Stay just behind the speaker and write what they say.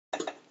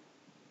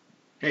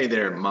Hey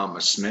there,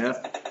 Momma Smith.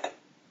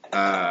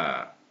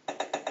 Uh,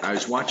 I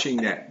was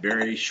watching that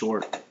very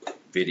short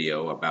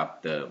video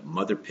about the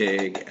mother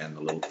pig and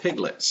the little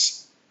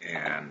piglets,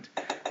 and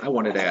I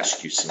wanted to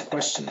ask you some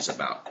questions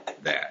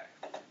about that.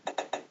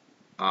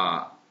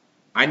 Uh,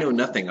 I know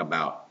nothing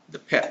about the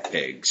pet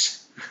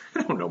pigs.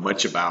 I don't know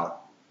much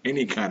about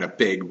any kind of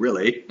pig,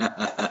 really.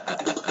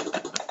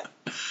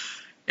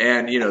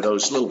 And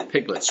those little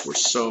piglets were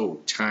so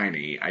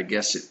tiny, I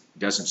guess it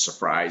doesn't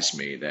surprise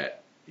me that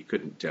you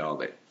couldn't tell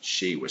that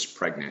she was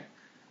pregnant.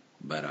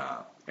 But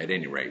at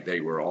any rate,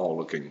 they were all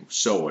looking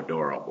so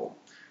adorable.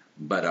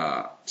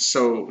 But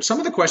so some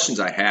of the questions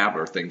I have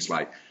are things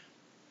like,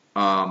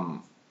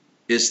 um,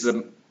 is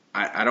the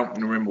I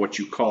don't remember what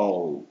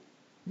you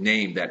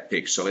name that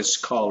pig, so let's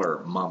call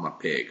her Momma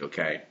Pig,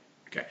 okay?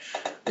 Okay.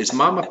 Is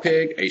Momma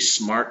Pig a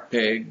smart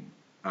pig?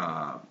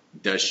 Uh,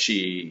 does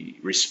she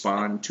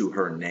respond to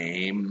her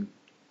name?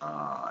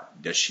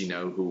 Does she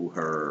know who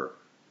her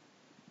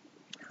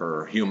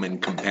human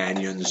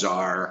companions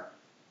are?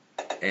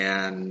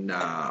 And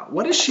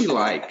what is she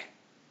like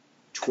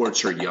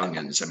towards her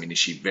youngins? I mean, is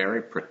she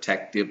very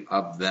protective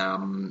of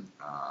them?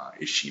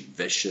 Is she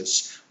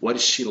vicious? What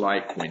is she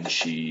like when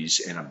she's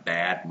in a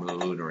bad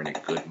mood or in a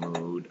good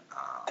mood?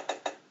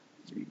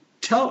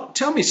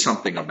 Tell me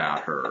something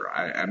about her.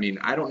 I mean,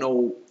 I don't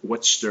know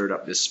what stirred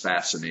up this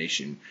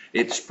fascination.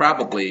 It's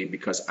probably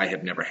because I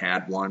have never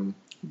had one,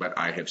 but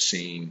I have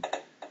seen,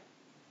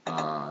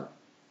 uh,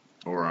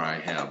 or I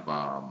have,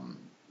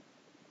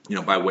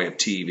 by way of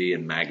TV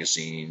and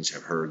magazines,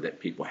 have heard that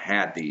people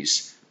had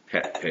these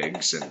pet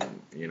pigs, and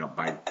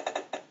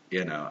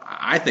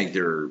I think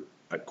they're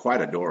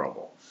quite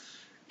adorable.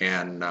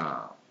 And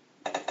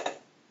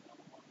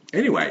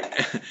anyway,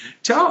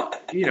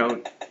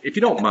 if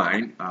you don't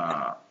mind,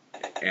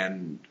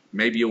 and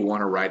maybe you'll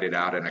want to write it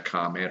out in a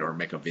comment or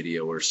make a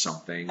video or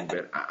something.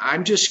 But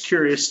I'm just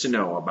curious to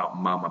know about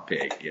Momma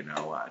Pig.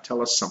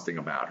 Tell us something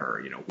about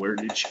her. Where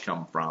did she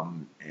come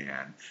from,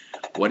 and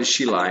what is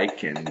she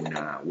like, and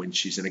when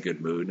she's in a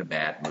good mood and a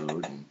bad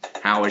mood, and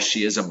how is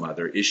she as a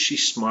mother? Is she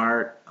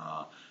smart?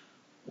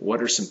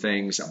 What are some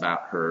things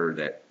about her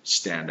that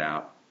stand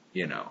out?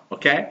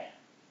 Okay?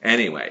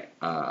 Anyway,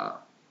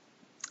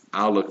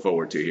 I'll look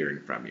forward to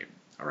hearing from you.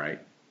 All right?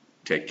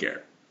 Take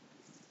care.